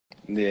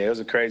Yeah, it was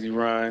a crazy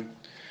run.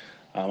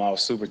 I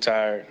was super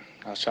tired.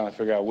 I was trying to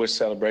figure out which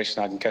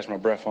celebration I can catch my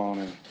breath on,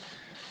 and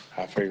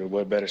I figured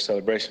what better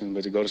celebration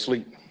but to go to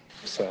sleep.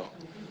 So.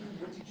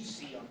 What did you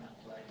see on that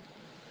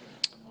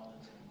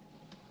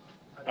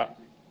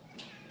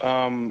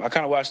play? I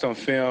kind of watched on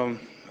film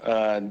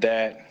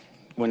that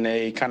when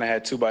they kind of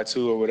had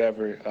 2-by-2 or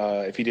whatever,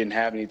 if he didn't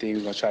have anything, he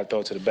was going to try to throw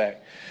it to the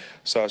back.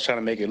 So I was trying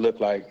to make it look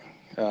like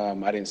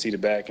I didn't see the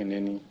back, and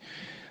then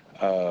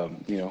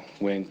he,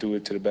 went and threw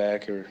it to the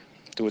back or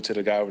threw it to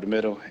the guy over the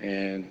middle,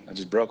 and I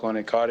just broke on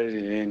it, caught it,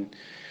 and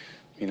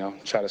then,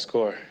 try to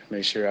score.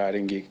 Make sure I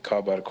didn't get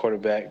caught by the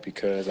quarterback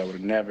because I would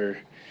have never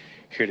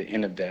hear the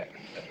end of that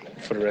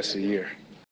for the rest of the year.